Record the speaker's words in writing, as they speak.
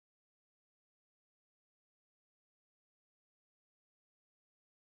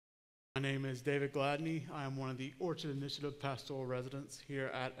My name is David Gladney. I am one of the Orchard Initiative pastoral residents here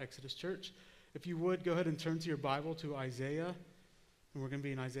at Exodus Church. If you would, go ahead and turn to your Bible to Isaiah, and we're going to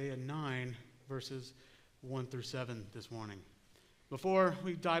be in Isaiah 9, verses 1 through 7 this morning. Before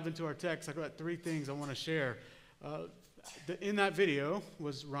we dive into our text, I've got three things I want to share. In that video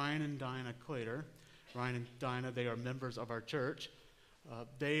was Ryan and Dinah Clater. Ryan and Dinah, they are members of our church.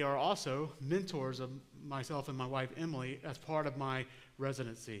 They are also mentors of myself and my wife, Emily, as part of my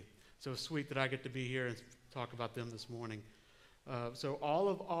residency. So sweet that I get to be here and talk about them this morning. So all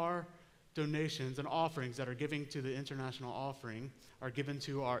of our donations and offerings that are giving to the international offering are given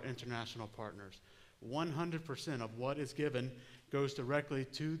to our international partners. 100% of what is given goes directly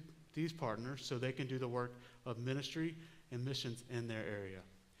to these partners so they can do the work of ministry and missions in their area.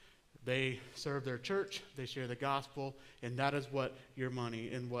 They serve their church, they share the gospel, and that is what your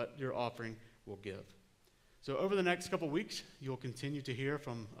money and what your offering will give. So over the next couple weeks, you'll continue to hear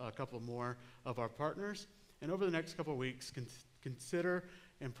from a couple more of our partners. And over the next couple weeks, consider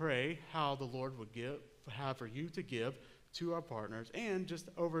and pray how the Lord would have for you to give to our partners. And just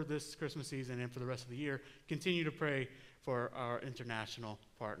over this Christmas season and for the rest of the year, continue to pray for our international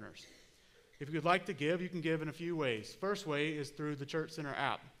partners. If you would like to give, you can give in a few ways. First way is through the Church Center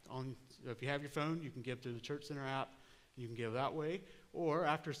app. If you have your phone, you can give through the Church Center app. You can give that way. Or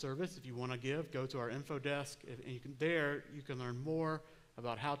after service, if you want to give, go to our info desk. And you can learn more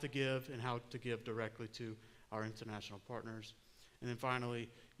about how to give and how to give directly to our international partners. And then finally,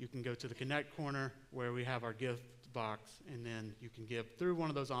 you can go to the Connect corner where we have our gift box, and then you can give through one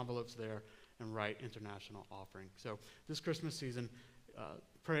of those envelopes there and write international offering. So this Christmas season,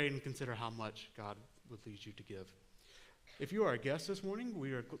 pray and consider how much God would lead you to give. If you are a guest this morning,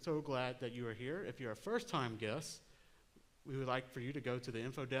 we are so glad that you are here. If you're a first-time guest, we would like for you to go to the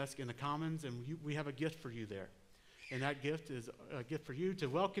info desk in the Commons, and we have a gift for you there. And that gift is a gift for you to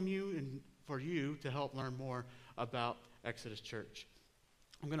welcome you and for you to help learn more about Exodus Church.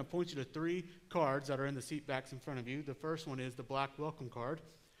 I'm going to point you to three cards that are in the seat backs in front of you. The first one is the black welcome card.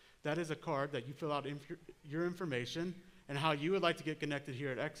 That is a card that you fill out your information and how you would like to get connected here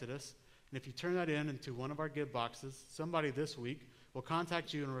at Exodus. And if you turn that into one of our give boxes, somebody this week will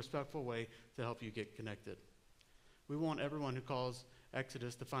contact you in a respectful way to help you get connected. We want everyone who calls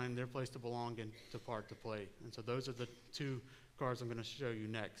Exodus to find their place to belong and to part to play. And so those are the two cards I'm going to show you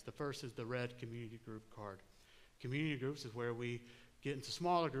next. The first is the red community group card. Community groups is where we get into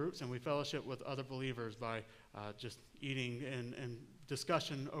smaller groups and we fellowship with other believers by just eating and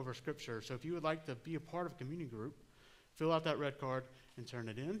discussion over Scripture. So if you would like to be a part of a community group, fill out that red card and turn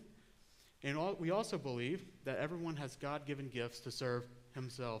it in. And we also believe that everyone has God-given gifts to serve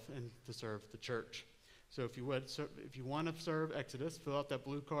himself and to serve the church. So if you want to serve Exodus, fill out that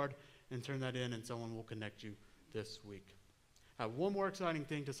blue card and turn that in, and someone will connect you this week. I have one more exciting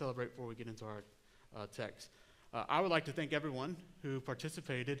thing to celebrate before we get into our text. I would like to thank everyone who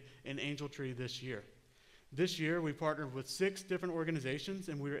participated in Angel Tree this year. This year, we partnered with 6 different organizations,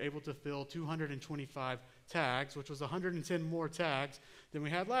 and we were able to fill 225 tags, which was 110 more tags than we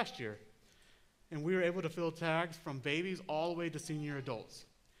had last year. And we were able to fill tags from babies all the way to senior adults.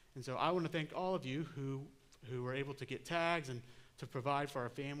 And so I want to thank all of you who were able to get tags and to provide for our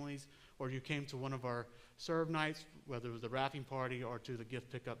families, or you came to one of our serve nights, whether it was the wrapping party or to the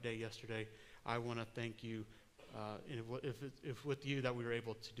gift pickup day yesterday. I want to thank you, if with you that we were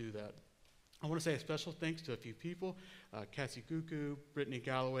able to do that. I want to say a special thanks to a few people, Cassie Cuckoo, Brittany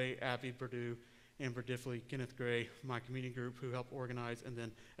Galloway, Abby Perdue, Amber Diffley, Kenneth Gray, my community group who helped organize, and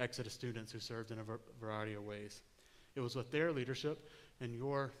then Exodus students who served in a variety of ways. It was with their leadership and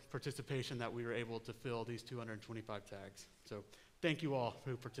your participation that we were able to fill these 225 tags. So thank you all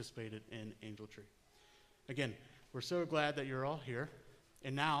who participated in Angel Tree. Again, we're so glad that you're all here.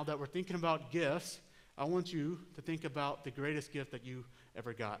 And now that we're thinking about gifts, I want you to think about the greatest gift that you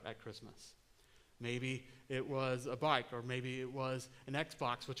ever got at Christmas. Maybe it was a bike, or maybe it was an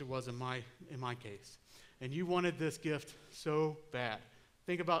Xbox, which it was in my case. And you wanted this gift so bad.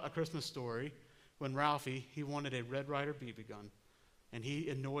 Think about A Christmas Story when Ralphie, he wanted a Red Ryder BB gun. And he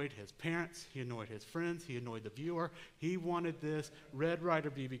annoyed his parents, he annoyed his friends, he annoyed the viewer. He wanted this Red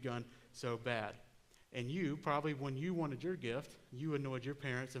Ryder BB gun so bad. And you, probably when you wanted your gift, you annoyed your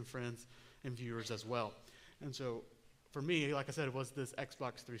parents and friends and viewers as well. And so for me, like I said, it was this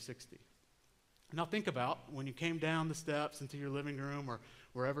Xbox 360. Now think about when you came down the steps into your living room or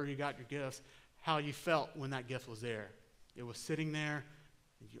wherever you got your gifts, how you felt when that gift was there. It was sitting there,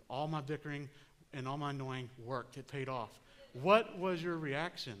 all my bickering and all my annoying worked. It paid off. What was your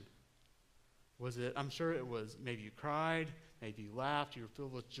reaction? I'm sure it was, maybe you cried, maybe you laughed, you were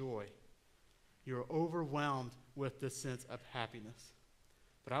filled with joy. You were overwhelmed with this sense of happiness.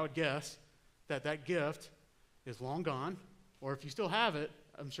 But I would guess that that gift is long gone, or if you still have it,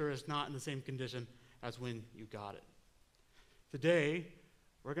 I'm sure it's not in the same condition as when you got it. Today,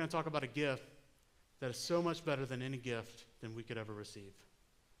 we're going to talk about a gift that is so much better than any gift than we could ever receive.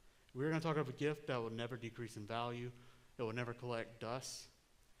 We're going to talk about a gift that will never decrease in value. It will never collect dust.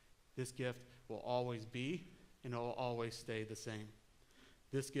 This gift will always be, and it will always stay the same.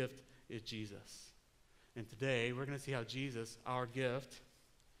 This gift is Jesus. And today, we're going to see how Jesus, our gift,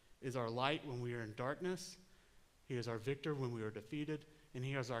 is our light when we are in darkness. He is our victor when we are defeated. And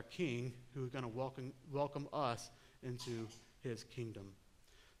he is our king who is going to welcome us into his kingdom.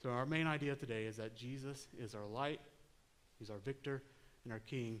 So our main idea today is that Jesus is our light, he's our victor, and our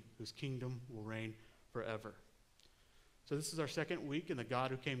king whose kingdom will reign forever. So this is our second week in the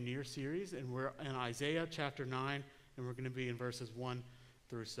God Who Came Near series, and we're in Isaiah chapter 9, and we're going to be in verses 1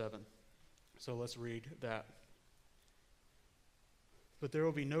 through 7. So let's read that. But there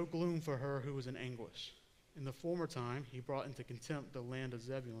will be no gloom for her who was in anguish. In the former time, he brought into contempt the land of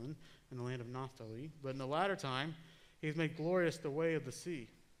Zebulun and the land of Naphtali. But in the latter time, he has made glorious the way of the sea,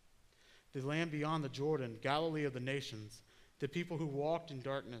 the land beyond the Jordan, Galilee of the nations. The people who walked in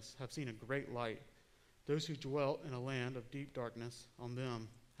darkness have seen a great light. Those who dwelt in a land of deep darkness, on them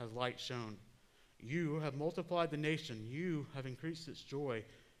has light shone. You have multiplied the nation. You have increased its joy.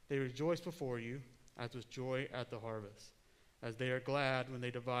 They rejoice before you as with joy at the harvest, as they are glad when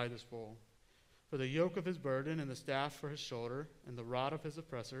they divide the spoil. For the yoke of his burden and the staff for his shoulder and the rod of his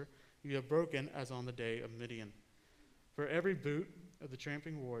oppressor you have broken as on the day of Midian. For every boot of the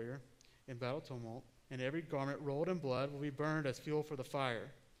tramping warrior in battle tumult and every garment rolled in blood will be burned as fuel for the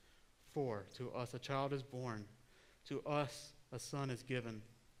fire. For to us a child is born, to us a son is given,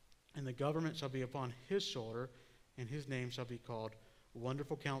 and the government shall be upon his shoulder, and his name shall be called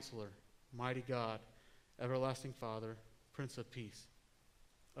Wonderful Counselor, Mighty God, Everlasting Father, Prince of Peace.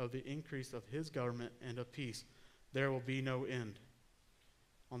 Of the increase of his government and of peace there will be no end,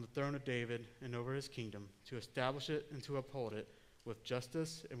 on the throne of David and over his kingdom, to establish it and to uphold it with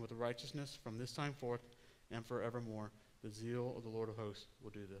justice and with righteousness from this time forth and forevermore. The zeal of the Lord of hosts will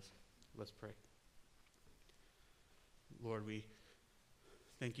do this. Let's pray. Lord, we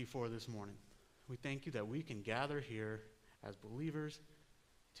thank you for this morning. We thank you that we can gather here as believers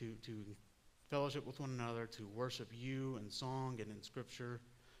to fellowship with one another, to worship you in song and in scripture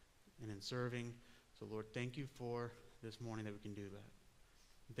and in serving. So, Lord, thank you for this morning that we can do that.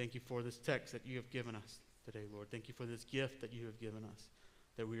 And thank you for this text that you have given us today, Lord. Thank you for this gift that you have given us,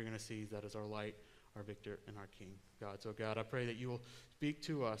 that we are going to see that as our light, our victor, and our king, God. So, God, I pray that you will speak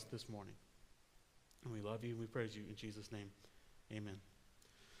to us this morning. And we love you and we praise you in Jesus' name. Amen.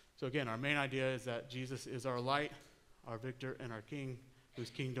 So, again, our main idea is that Jesus is our light, our victor, and our king, whose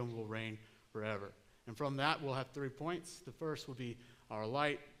kingdom will reign forever. And from that, we'll have 3 points. The first will be our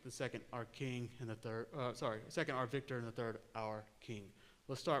light, the second, our king, and the third, second, our victor, and the third, our king.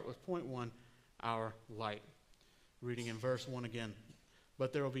 Let's start with point 1, our light. Reading in verse 1 again.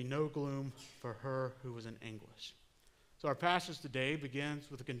 But there will be no gloom for her who was in anguish. So our passage today begins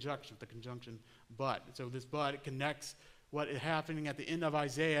with the conjunction but. So this but connects what is happening at the end of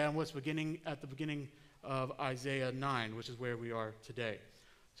Isaiah and what's beginning at the beginning of Isaiah 9, which is where we are today.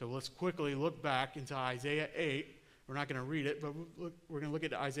 So let's quickly look back into Isaiah 8. We're not going to read it, but we're going to look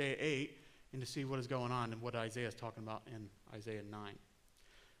at Isaiah 8 and to see what is going on and what Isaiah is talking about in Isaiah 9.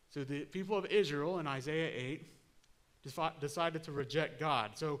 So the people of Israel in Isaiah 8 decided to reject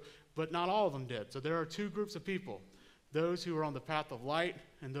God. But not all of them did. So there are 2 groups of people, those who are on the path of light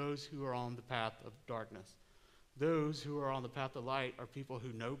and those who are on the path of darkness. Those who are on the path of light are people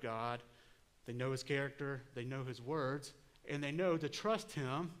who know God, they know his character, they know his words, and they know to trust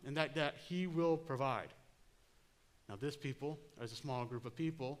him and that he will provide. Now this people is a small group of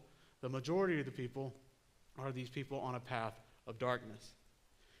people. The majority of the people are these people on a path of darkness.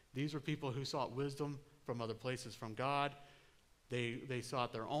 These were people who sought wisdom from other places from God. They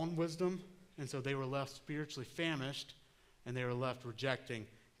sought their own wisdom, and so they were left spiritually famished, and they were left rejecting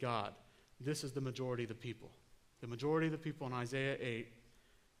God. This is the majority of the people. The majority of the people in Isaiah 8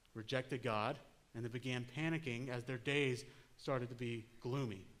 rejected God, and they began panicking as their days started to be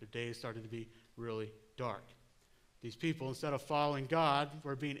gloomy. Their days started to be really dark. These people, instead of following God,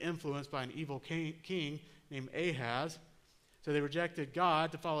 were being influenced by an evil king named Ahaz. So they rejected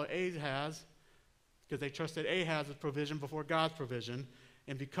God to follow Ahaz because they trusted Ahaz's provision before God's provision.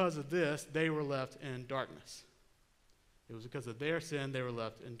 And because of this, they were left in darkness. It was because of their sin they were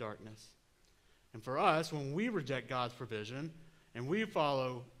left in darkness. And for us, when we reject God's provision and we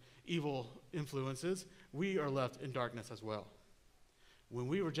follow evil influences, we are left in darkness as well. When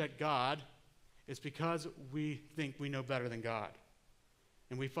we reject God, it's because we think we know better than God.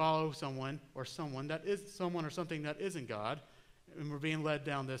 And we follow someone or something that isn't God, and we're being led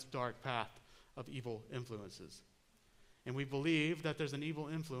down this dark path of evil influences. And we believe that there's an evil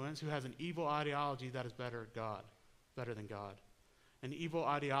influence who has an evil ideology that is better than God. An evil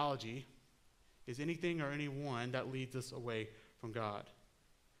ideology is anything or anyone that leads us away from God.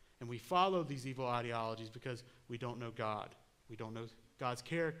 And we follow these evil ideologies because we don't know God. We don't know God's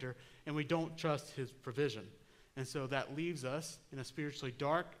character, and we don't trust his provision. And so that leaves us in a spiritually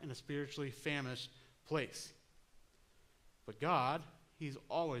dark and a spiritually famished place. But God, he's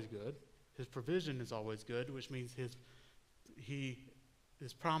always good. His provision is always good, which means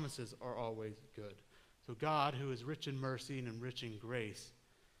his promises are always good. So God, who is rich in mercy and rich in grace,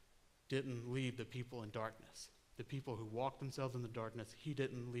 didn't leave the people in darkness. The people who walked themselves in the darkness, he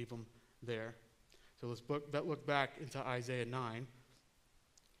didn't leave them there. So let's look back into Isaiah 9.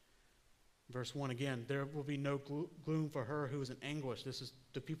 Verse 1 again, there will be no gloom for her who is in anguish. This is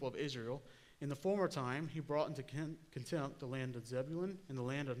the people of Israel. In the former time, he brought into contempt the land of Zebulun and the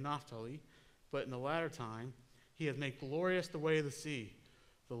land of Naphtali. But in the latter time, he has made glorious the way of the sea,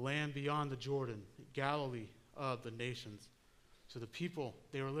 the land beyond the Jordan, Galilee of the nations. So the people,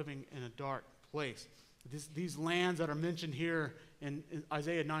 they were living in a dark place. These lands that are mentioned here in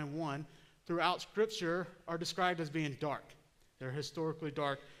Isaiah 9:1 throughout Scripture are described as being dark. They're historically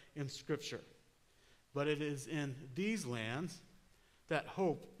dark in Scripture. But it is in these lands that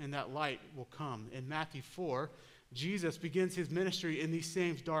hope and that light will come. In Matthew 4, Jesus begins his ministry in these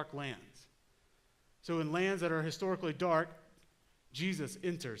same dark lands. So in lands that are historically dark, Jesus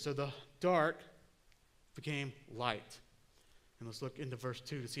enters. So the dark became light. And let's look into verse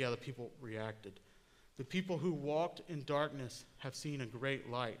 2 to see how the people reacted. The people who walked in darkness have seen a great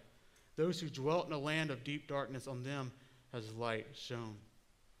light. Those who dwelt in a land of deep darkness, on them has light shone.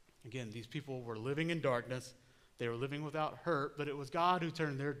 Again, these people were living in darkness. They were living without hurt, but it was God who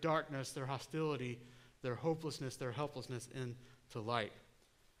turned their darkness, their hostility, their hopelessness, their helplessness into light.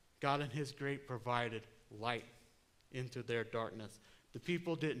 God in his grace provided light into their darkness. The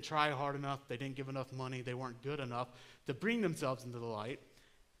people didn't try hard enough. They didn't give enough money. They weren't good enough to bring themselves into the light.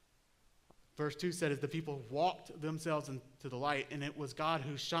 Verse 2 said, as the people walked themselves into the light, and it was God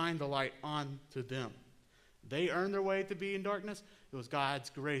who shined the light onto them. They earned their way to be in darkness. It was God's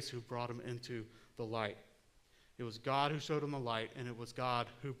grace who brought them into the light. It was God who showed them the light, and it was God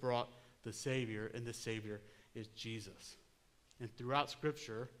who brought the Savior, and the Savior is Jesus. And throughout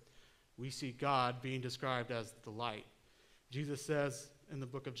Scripture, we see God being described as the light. Jesus says in the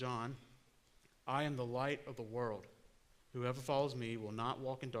book of John, I am the light of the world. Whoever follows me will not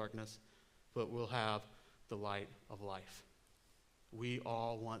walk in darkness, but will have the light of life. We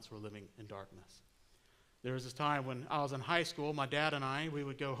all once were living in darkness. There was this time when I was in high school, my dad and I, we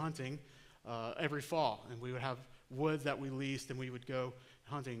would go hunting every fall, and we would have woods that we leased, and we would go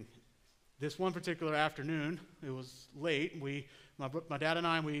hunting. This one particular afternoon, it was late, my dad and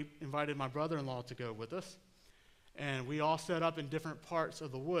I, we invited my brother-in-law to go with us, and we all set up in different parts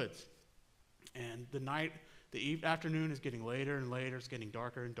of the woods. And the afternoon is getting later and later, it's getting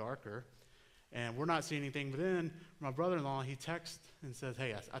darker and darker, and we're not seeing anything. But then my brother-in-law, he texts and says,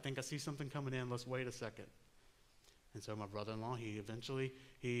 hey, I think I see something coming in, let's wait a second. And so my brother-in-law, he eventually,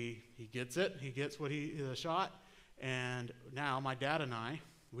 he gets it, he gets what he shot, and now my dad and I,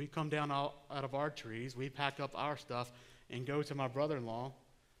 we come down out of our trees, we pack up our stuff, and go to my brother-in-law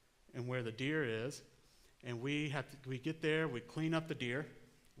and where the deer is, and we get there, we clean up the deer,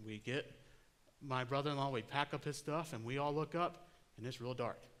 we get my brother-in-law, we pack up his stuff, and we all look up, and it's real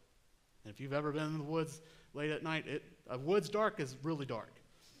dark. And if you've ever been in the woods late at night, a woods dark is really dark.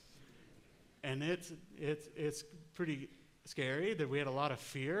 And it's pretty scary that we had a lot of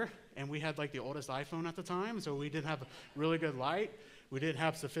fear, and we had like the oldest iPhone at the time, so we didn't have a really good light. We didn't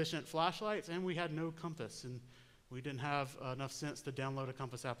have sufficient flashlights, and we had no compass, and we didn't have enough sense to download a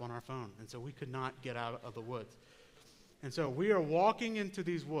compass app on our phone, and so we could not get out of the woods. And so we are walking into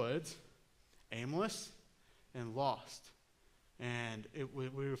these woods, aimless and lost, and we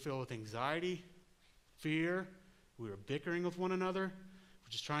were filled with anxiety, fear. We were bickering with one another. We're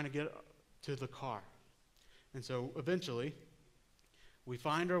just trying to get to the car. And so eventually, we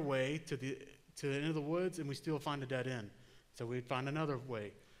find our way to the end of the woods, and we still find a dead end. So we'd find another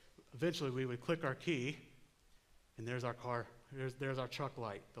way. Eventually, we would click our key, and there's our car. There's our truck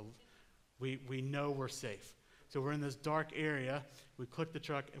light. We know we're safe. So we're in this dark area. We click the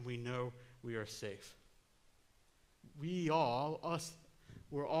truck, and we know we are safe. We're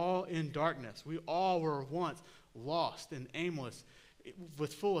all in darkness. We all were once lost and aimless,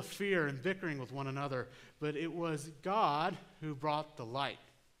 with full of fear and bickering with one another. But it was God who brought the light.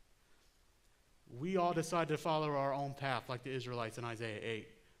 We all decided to follow our own path like the Israelites in Isaiah 8.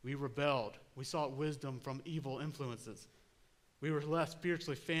 We rebelled. We sought wisdom from evil influences. We were left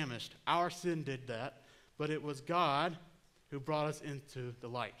spiritually famished. Our sin did that, but it was God who brought us into the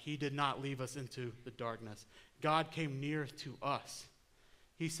light. He did not leave us into the darkness. God came near to us.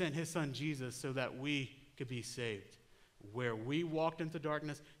 He sent his son Jesus so that we could be saved. Where we walked into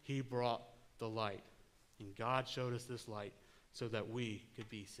darkness, he brought the light. And God showed us this light so that we could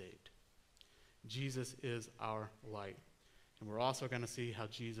be saved. Jesus is our light. And we're also going to see how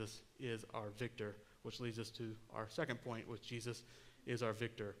Jesus is our victor, which leads us to our second point, which Jesus is our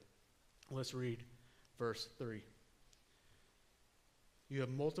victor. Let's read verse 3. You have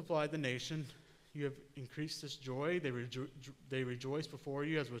multiplied the nation. You have increased its joy. They rejoice before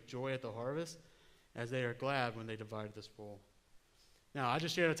you as with joy at the harvest, as they are glad when they divide the spoil. Now, I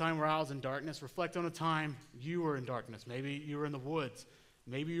just shared a time where I was in darkness. Reflect on a time you were in darkness. Maybe you were in the woods.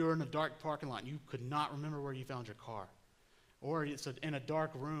 Maybe you were in a dark parking lot and you could not remember where you found your car. Or it's in a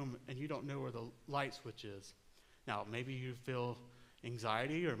dark room and you don't know where the light switch is. Now, maybe you feel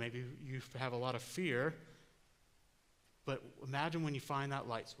anxiety or maybe you have a lot of fear. But imagine when you find that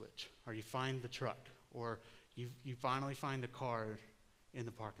light switch, or you find the truck, or you finally find the car in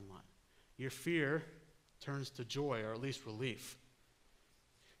the parking lot. Your fear turns to joy, or at least relief.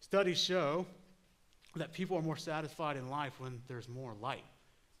 Studies show that people are more satisfied in life when there's more light.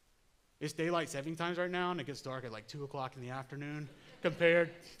 It's daylight saving times right now, and it gets dark at like 2 o'clock in the afternoon,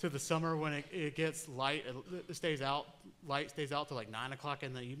 compared to the summer when it gets light. It stays out. Light stays out till like 9 o'clock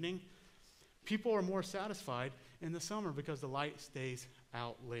in the evening. People are more satisfied in the summer because the light stays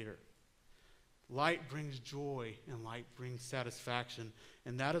out later. Light brings joy and light brings satisfaction,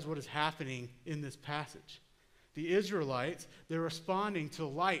 and that is what is happening in this passage. The Israelites, they're responding to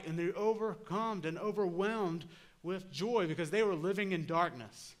light, and they're overcome and overwhelmed with joy because they were living in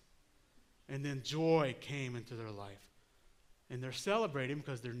darkness. And then joy came into their life. And they're celebrating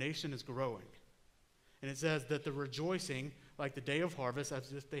because their nation is growing. And it says that they're rejoicing like the day of harvest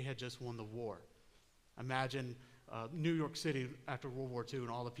as if they had just won the war. Imagine New York City after World War II and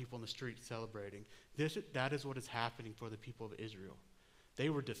all the people in the streets celebrating. That is what is happening for the people of Israel. They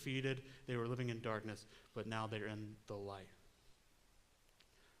were defeated, they were living in darkness, but now they're in the light.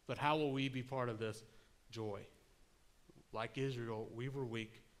 But how will we be part of this joy? Like Israel, we were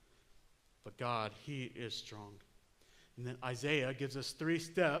weak, but God, he is strong. And then Isaiah gives us 3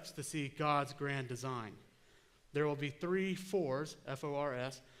 steps to see God's grand design. There will be 3 fours,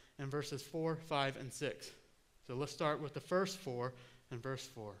 F-O-R-S, in verses 4, 5, and 6. So let's start with the first 4 and verse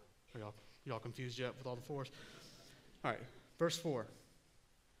 4. Are y'all confused yet with all the 4s? All right, verse 4.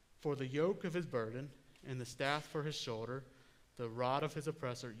 For the yoke of his burden and the staff for his shoulder, the rod of his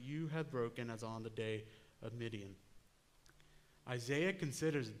oppressor, you have broken as on the day of Midian. Isaiah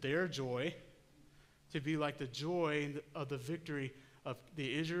considers their joy to be like the joy of the victory of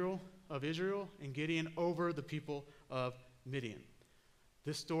Israel and Gideon over the people of Midian.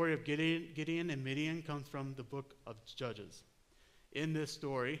 This story of Gideon and Midian comes from the book of Judges. In this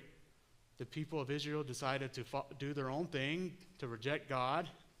story, the people of Israel decided to do their own thing, to reject God.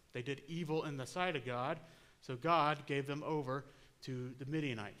 They did evil in the sight of God, so God gave them over to the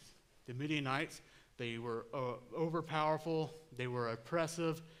Midianites. The Midianites, they were overpowerful, they were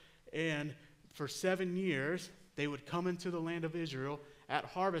oppressive, and for 7 years, they would come into the land of Israel at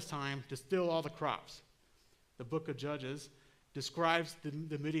harvest time to steal all the crops. The book of Judges describes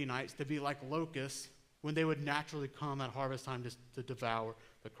the Midianites to be like locusts when they would naturally come at harvest time to devour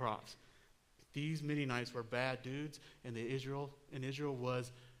the crops. These Midianites were bad dudes, and Israel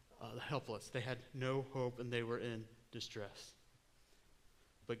was helpless. They had no hope, and they were in distress.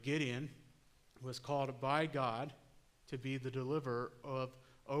 But Gideon was called by God to be the deliverer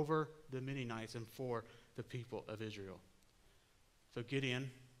over the Midianites and for the people of Israel. So Gideon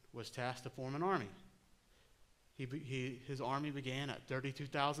was tasked to form an army. His army began at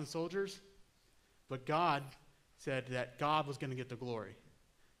 32,000 soldiers, but God said that God was going to get the glory.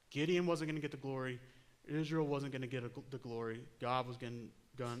 Gideon wasn't going to get the glory. Israel wasn't going to get the glory. God was going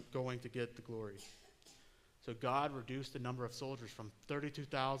to get the glory. So God reduced the number of soldiers from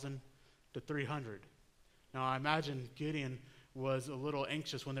 32,000 to 300. Now I imagine Gideon was a little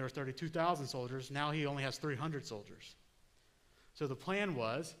anxious when there were 32,000 soldiers. Now he only has 300 soldiers. So the plan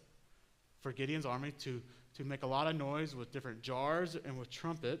was for Gideon's army to make a lot of noise with different jars and with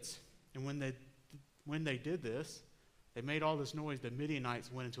trumpets. And when they did this, they made all this noise, the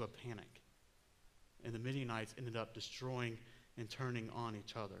Midianites went into a panic. And the Midianites ended up destroying and turning on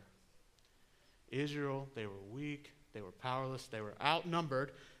each other. Israel, they were weak, they were powerless, they were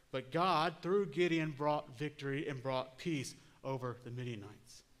outnumbered, but God, through Gideon, brought victory and brought peace over the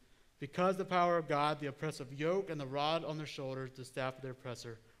Midianites. Because the power of God, the oppressive yoke and the rod on their shoulders, the staff of their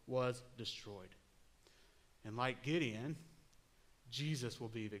oppressor, was destroyed. And like Gideon, Jesus will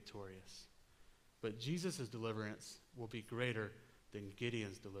be victorious. But Jesus' deliverance will be greater than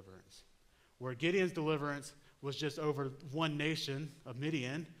Gideon's deliverance. Where Gideon's deliverance was just over one nation of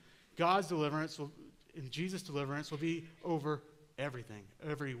Midian, God's deliverance and Jesus' deliverance will be over everything,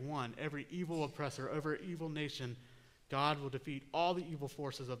 everyone, every evil oppressor, every evil nation. God will defeat all the evil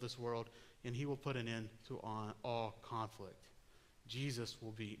forces of this world, and he will put an end to all conflict. Jesus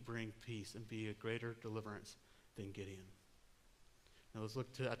will bring peace and be a greater deliverance than Gideon. Now let's look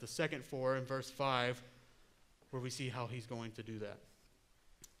at the second four in verse 5, where we see how he's going to do that.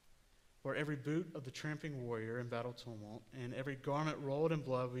 For every boot of the tramping warrior in battle tumult, and every garment rolled in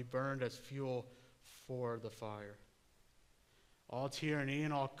blood will be burned as fuel for the fire. All tyranny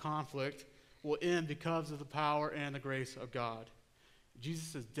and all conflict will end because of the power and the grace of God.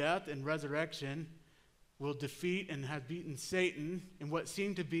 Jesus' death and resurrection will defeat and have beaten Satan in what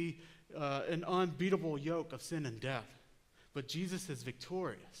seemed to be an unbeatable yoke of sin and death. But Jesus is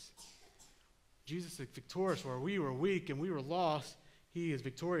victorious. Jesus is victorious. Where we were weak and we were lost, he is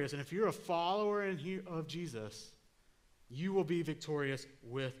victorious. And if you're a follower of Jesus, you will be victorious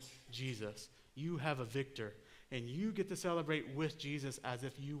with Jesus. You have a victor. And you get to celebrate with Jesus as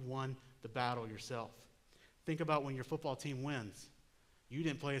if you won the battle yourself. Think about when your football team wins. You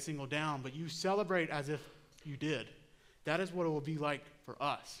didn't play a single down, but you celebrate as if you did. That is what it will be like for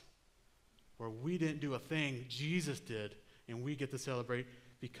us. Where we didn't do a thing, Jesus did, and we get to celebrate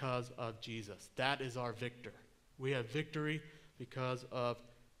because of Jesus. That is our victor. We have victory because of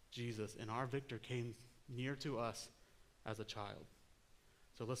Jesus, and our victor came near to us as a child.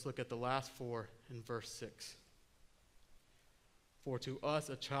 So let's look at the last four in verse 6. For to us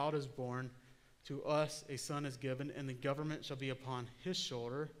a child is born, to us a son is given, and the government shall be upon his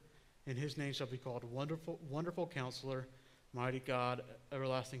shoulder, and his name shall be called Wonderful Counselor, Mighty God,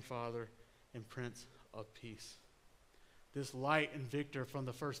 Everlasting Father, and Prince of Peace. This light and victor from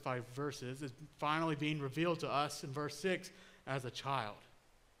the first 5 verses is finally being revealed to us in verse 6 as a child.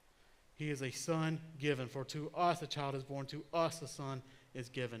 He is a son given. For to us a child is born, to us a son is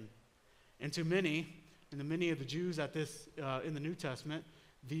given. And to many of the Jews at this in the New Testament,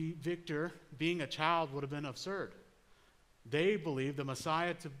 the victor being a child would have been absurd. They believed the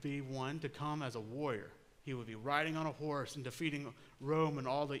Messiah to be one to come as a warrior. He would be riding on a horse and defeating Rome and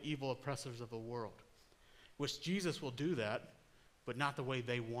all the evil oppressors of the world. Which Jesus will do that, but not the way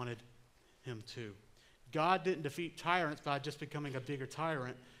they wanted him to. God didn't defeat tyrants by just becoming a bigger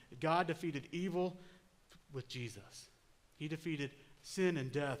tyrant. God defeated evil with Jesus. He defeated sin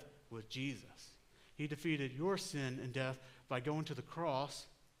and death with Jesus. He defeated your sin and death by going to the cross,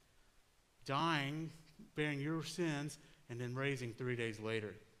 dying, bearing your sins, and then raising 3 days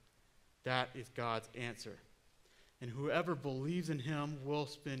later. That is God's answer. And whoever believes in him will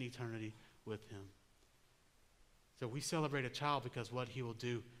spend eternity with him. So we celebrate a child because what he will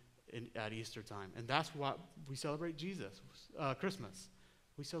do at Easter time. And that's why we celebrate Christmas.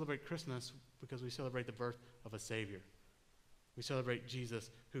 We celebrate Christmas because we celebrate the birth of a Savior. We celebrate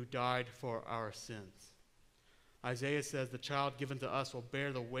Jesus who died for our sins. Isaiah says the child given to us will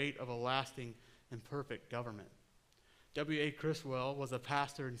bear the weight of a lasting and perfect government. W.A. Criswell was a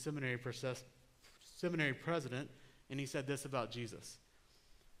pastor and seminary president, and he said this about Jesus.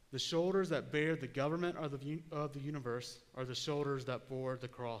 The shoulders that bear the government of the universe are the shoulders that bore the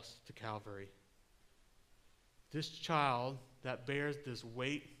cross to Calvary. This child that bears this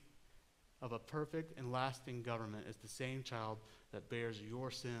weight of a perfect and lasting government is the same child that bears your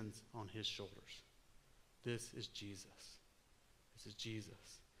sins on his shoulders. This is Jesus. This is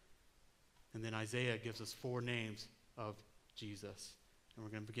Jesus. And then Isaiah gives us 4 names of Jesus. And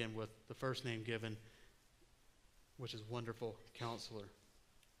we're going to begin with the first name given, which is Wonderful Counselor.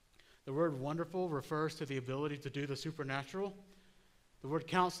 The word wonderful refers to the ability to do the supernatural. The word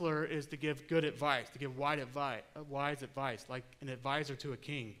counselor is to give good advice, to give wise advice, like an advisor to a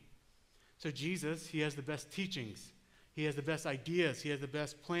king. So Jesus, he has the best teachings. He has the best ideas. He has the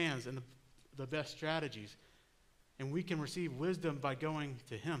best plans and the best strategies. And we can receive wisdom by going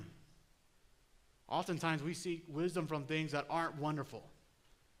to him. Oftentimes we seek wisdom from things that aren't wonderful,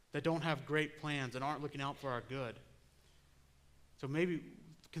 that don't have great plans and aren't looking out for our good. So maybe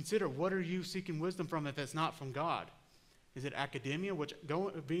consider, what are you seeking wisdom from if it's not from God? Is it academia, which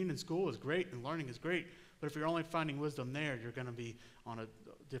being in school is great and learning is great, but if you're only finding wisdom there, you're going to be on a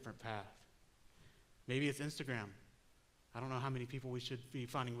different path. Maybe it's Instagram. I don't know how many people we should be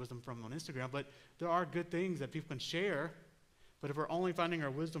finding wisdom from on Instagram, but there are good things that people can share, but if we're only finding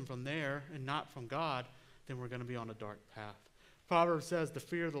our wisdom from there and not from God, then we're going to be on a dark path. Proverbs says, the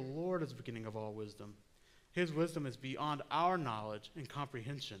fear of the Lord is the beginning of all wisdom. His wisdom is beyond our knowledge and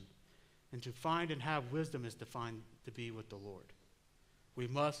comprehension. And to find and have wisdom is to find to be with the Lord. We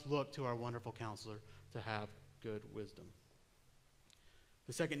must look to our wonderful counselor to have good wisdom.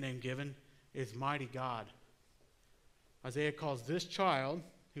 The second name given is Mighty God. Isaiah calls this child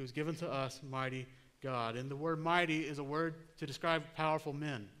who was given to us Mighty God. And the word mighty is a word to describe powerful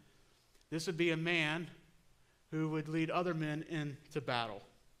men. This would be a man who would lead other men into battle.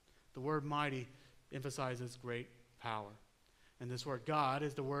 The word mighty emphasizes great power. And this word God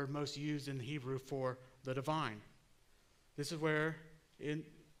is the word most used in Hebrew for the divine. This is where, in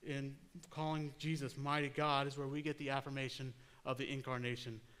calling Jesus mighty God, is where we get the affirmation of the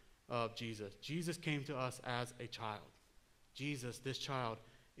incarnation of Jesus. Jesus came to us as a child. Jesus, this child,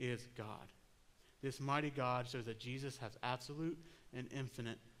 is God. This mighty God shows that Jesus has absolute and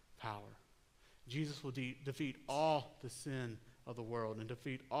infinite power. Jesus will defeat all the sin of the world and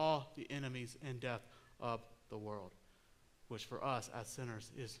defeat all the enemies and death of the world, which for us as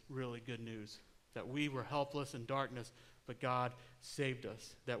sinners is really good news, that we were helpless in darkness, but God saved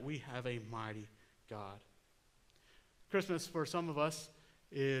us, that we have a mighty God. Christmas, for some of us,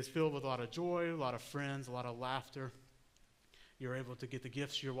 is filled with a lot of joy, a lot of friends, a lot of laughter. You're able to get the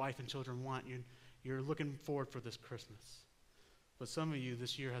gifts your wife and children want. You're looking forward for this Christmas. But some of you,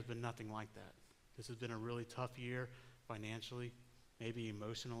 this year has been nothing like that. This has been a really tough year financially, maybe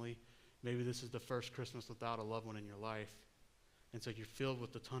emotionally. Maybe this is the first Christmas without a loved one in your life. And so you're filled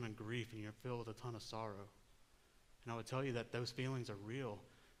with a ton of grief and you're filled with a ton of sorrow. And I would tell you that those feelings are real.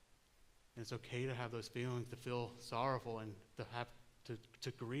 And it's okay to have those feelings, to feel sorrowful and to have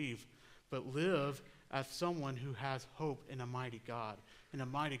to grieve. But live as someone who has hope in a mighty God,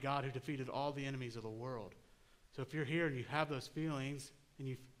 who defeated all the enemies of the world. So if you're here and you have those feelings and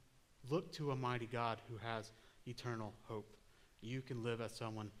you look to a mighty God who has eternal hope, you can live as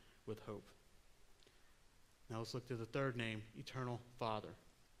someone with hope. Now let's look to the third name, Eternal Father.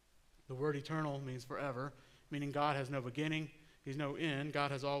 The word eternal means forever, meaning God has no beginning, He's no end,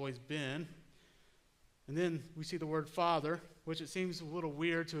 God has always been. And then we see the word Father, which it seems a little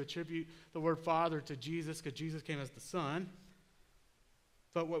weird to attribute the word Father to Jesus because Jesus came as the Son.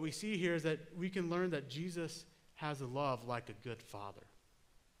 But what we see here is that we can learn that Jesus has a love like a good father.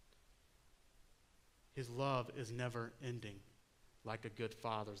 His love is never ending, like a good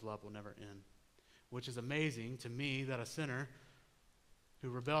father's love will never end. Which is amazing to me, that a sinner who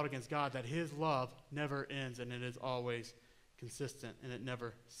rebelled against God, that his love never ends and it is always consistent and it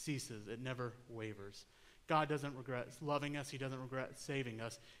never ceases, it never wavers. God doesn't regret loving us, He doesn't regret saving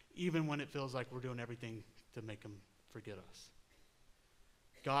us, even when it feels like we're doing everything to make Him forget us.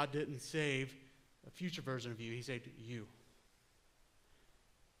 God didn't save a future version of you, He saved you.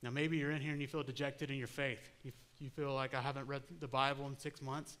 Now maybe you're in here and you feel dejected in your faith. You feel like, I haven't read the Bible in 6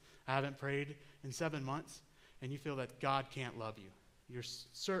 months, I haven't prayed in 7 months, and you feel that God can't love you. You're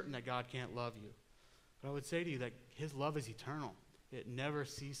certain that God can't love you. But I would say to you that His love is eternal. It never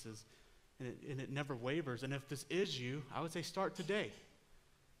ceases, and it never wavers. And if this is you, I would say start today.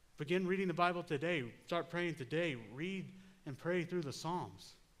 Begin reading the Bible today. Start praying today. Read and pray through the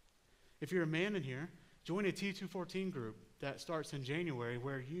Psalms. If you're a man in here, join a T214 group that starts in January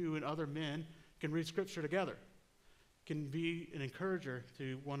where you and other men can read Scripture together, can be an encourager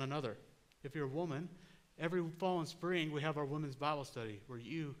to one another. If you're a woman, every fall and spring we have our women's Bible study where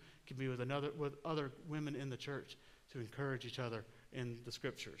you can be with other women in the church to encourage each other in the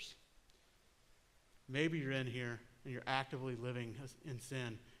Scriptures. Maybe you're in here and you're actively living in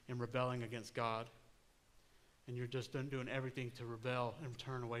sin and rebelling against God, and you're just doing everything to rebel and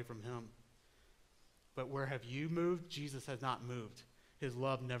turn away from Him. But where have you moved? Jesus has not moved. His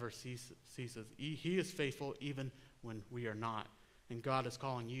love never ceases. He is faithful even when we are not. And God is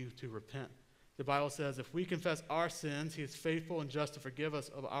calling you to repent. The Bible says if we confess our sins, He is faithful and just to forgive us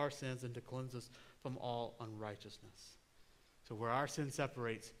of our sins and to cleanse us from all unrighteousness. So where our sin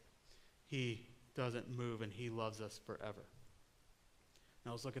separates, He doesn't move and He loves us forever.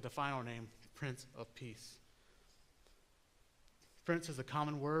 Now let's look at the final name, Prince of Peace. Prince is a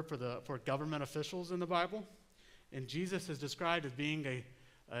common word for government officials in the Bible. And Jesus is described as being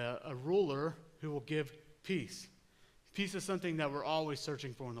a ruler who will give peace. Peace is something that we're always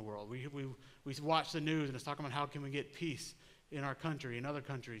searching for in the world. We watch the news and it's talking about how can we get peace in our country, in other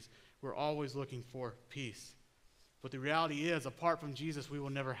countries. We're always looking for peace. But the reality is, apart from Jesus, we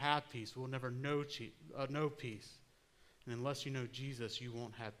will never have peace. We will never know peace. And unless you know Jesus, you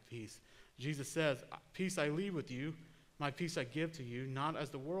won't have peace. Jesus says, peace I leave with you, my peace I give to you, not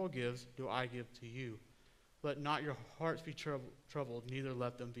as the world gives, do I give to you. Let not your hearts be troubled, neither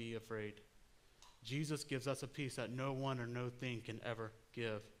let them be afraid. Jesus gives us a peace that no one or no thing can ever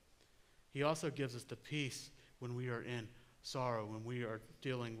give. He also gives us the peace when we are in sorrow, when we are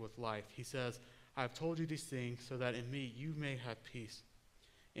dealing with life. He says, I have told you these things so that in me you may have peace.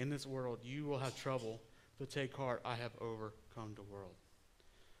 In this world you will have trouble, but take heart, I have overcome the world.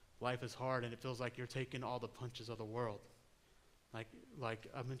 Life is hard and it feels like you're taking all the punches of the world. Like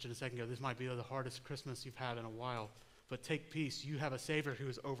I mentioned a second ago, this might be the hardest Christmas you've had in a while. But take peace. You have a Savior who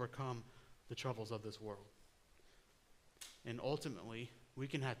has overcome the troubles of this world. And ultimately, we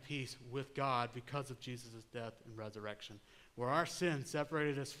can have peace with God because of Jesus' death and resurrection. Where our sin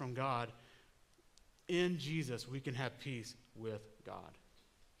separated us from God, in Jesus, we can have peace with God.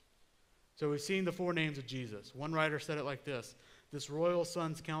 So we've seen the 4 names of Jesus. One writer said it like this: this royal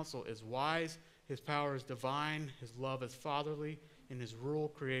son's counsel is wise, his power is divine, his love is fatherly, and his rule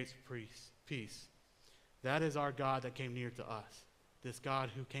creates peace. That is our God that came near to us. This God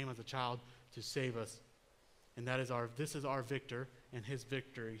who came as a child to save us. And this is our victor, and his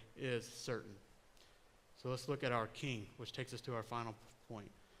victory is certain. So let's look at our king, which takes us to our final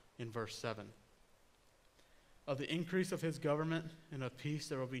point in verse 7. Of the increase of his government and of peace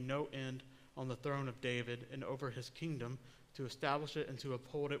there will be no end on the throne of David and over his kingdom, to establish it and to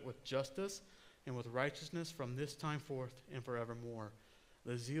uphold it with justice and with righteousness from this time forth and forevermore.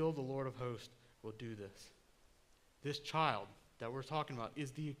 The zeal of the Lord of hosts will do this. This child that we're talking about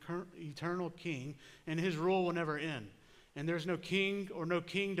is the eternal king, and his rule will never end. And there's no king or no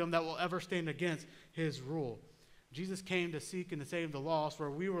kingdom that will ever stand against his rule. Jesus came to seek and to save the lost. Where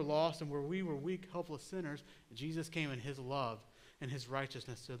we were lost and where we were weak, helpless sinners, Jesus came in his love and his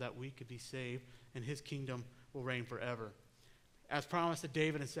righteousness so that we could be saved, and his kingdom will reign forever. As promised to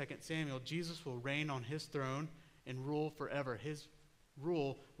David in 2 Samuel, Jesus will reign on his throne and rule forever. His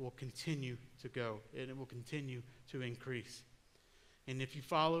rule will continue to go, and it will continue to increase. And if you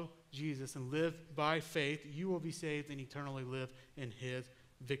follow Jesus and live by faith, you will be saved and eternally live in his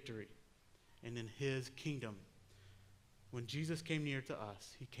victory and in his kingdom. When Jesus came near to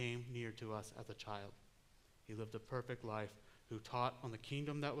us, he came near to us as a child. He lived a perfect life, who taught on the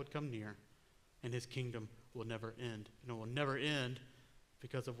kingdom that would come near, and his kingdom will never end. And it will never end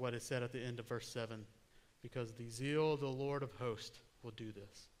because of what is said at the end of verse 7, because the zeal of the Lord of hosts will do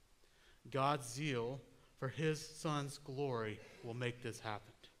this. God's zeal for his son's glory will make this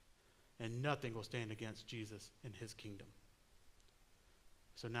happen, and nothing will stand against Jesus and his kingdom.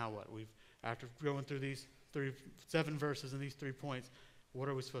 So now what? After going through these 7 verses and these 3 points, what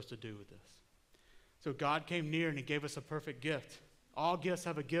are we supposed to do with this? So God came near and he gave us a perfect gift. All gifts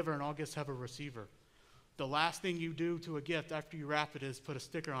have a giver and all gifts have a receiver. The last thing you do to a gift after you wrap it is put a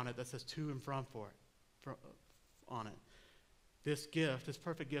sticker on it that says to and from on it. This gift, this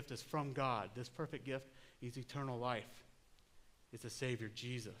perfect gift, is from God. This perfect gift is eternal life. It's the Savior,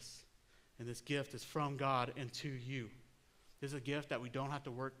 Jesus. And this gift is from God and to you. This is a gift that we don't have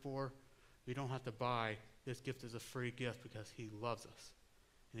to work for. We don't have to buy. This gift is a free gift because he loves us.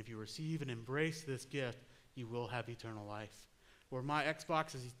 And if you receive and embrace this gift, you will have eternal life. Where my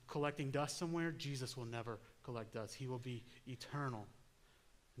Xbox is collecting dust somewhere, Jesus will never collect dust. He will be eternal.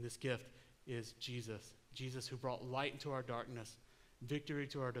 And this gift is Jesus. Jesus who brought light into our darkness, victory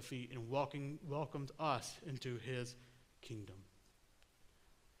to our defeat, and welcomed us into his kingdom.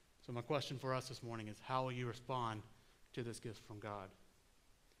 So my question for us this morning is, how will you respond to this gift from God?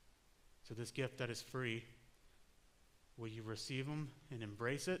 So this gift that is free, will you receive him and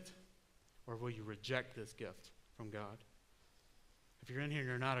embrace it, or will you reject this gift from God? If you're in here and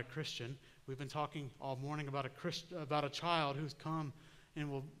you're not a Christian, we've been talking all morning about a child who's come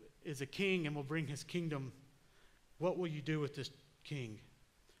and is a king and will bring his kingdom. What will you do with this king?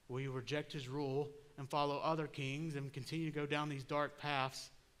 Will you reject his rule and follow other kings and continue to go down these dark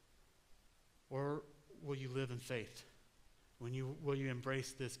paths? Or will you live in faith? Will you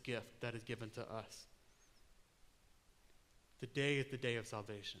embrace this gift that is given to us? Today is the day of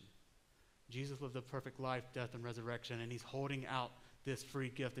salvation. Jesus lived a perfect life, death, and resurrection, and he's holding out this free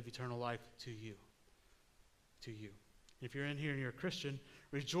gift of eternal life to you. To you. If you're in here and you're a Christian,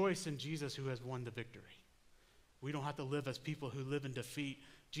 rejoice in Jesus who has won the victory. We don't have to live as people who live in defeat.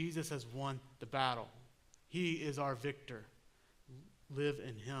 Jesus has won the battle. He is our victor. Live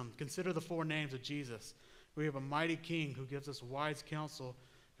in him. Consider the 4 names of Jesus. We have a mighty king who gives us wise counsel,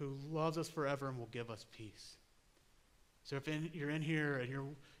 who loves us forever and will give us peace. So if you're in here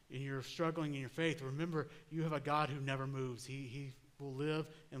and you're struggling in your faith, remember you have a God who never moves. He will live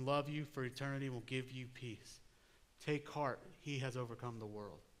and love you for eternity and will give you peace. Take heart. He has overcome the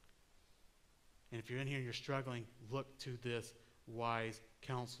world. And if you're in here and you're struggling, look to this wise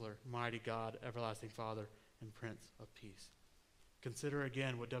counselor, mighty God, everlasting Father, and Prince of Peace. Consider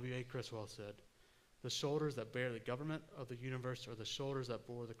again what W.A. Criswell said. The shoulders that bear the government of the universe are the shoulders that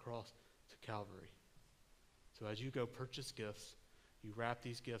bore the cross to Calvary. So as you go purchase gifts, you wrap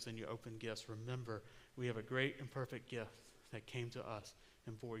these gifts and you open gifts, remember we have a great and perfect gift that came to us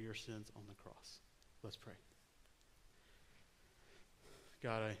and bore your sins on the cross. Let's pray.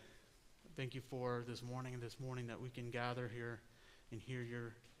 God, I thank you for this morning that we can gather here and hear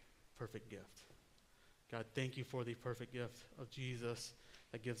your perfect gift. God, thank you for the perfect gift of Jesus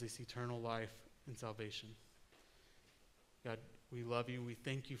that gives us eternal life and salvation. God, we love you. We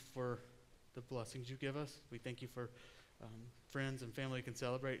thank you for the blessings you give us. We thank you for friends and family who can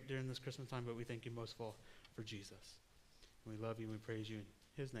celebrate during this Christmas time, but we thank you most of all for Jesus. We love you and we praise you in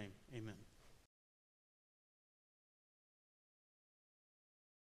his name. Amen.